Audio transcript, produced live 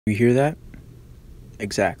You hear that?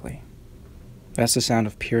 Exactly. That's the sound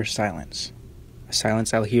of pure silence. A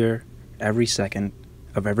silence I'll hear every second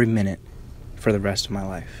of every minute for the rest of my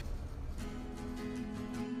life.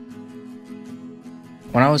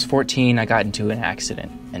 When I was 14, I got into an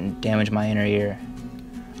accident and damaged my inner ear.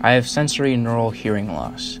 I have sensory neural hearing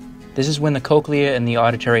loss. This is when the cochlea and the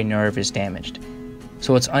auditory nerve is damaged,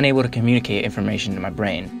 so it's unable to communicate information to my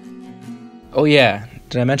brain. Oh yeah,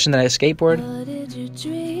 did I mention that I skateboard?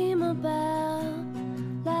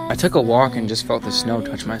 I took a walk and just felt the snow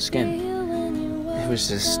touch my skin.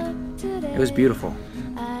 It was beautiful.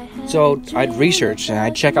 So I'd research and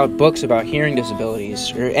I'd check out books about hearing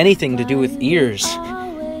disabilities or anything to do with ears.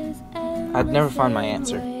 I'd never find my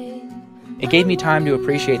answer. It gave me time to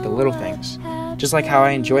appreciate the little things, just like how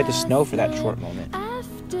I enjoyed the snow for that short moment.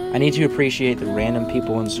 I need to appreciate the random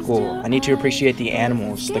people in school. I need to appreciate the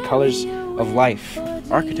animals, the colors of life,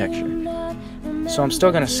 architecture. So I'm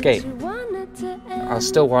still gonna skate. I'll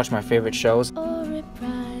still watch my favorite shows,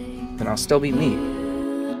 and I'll still be me.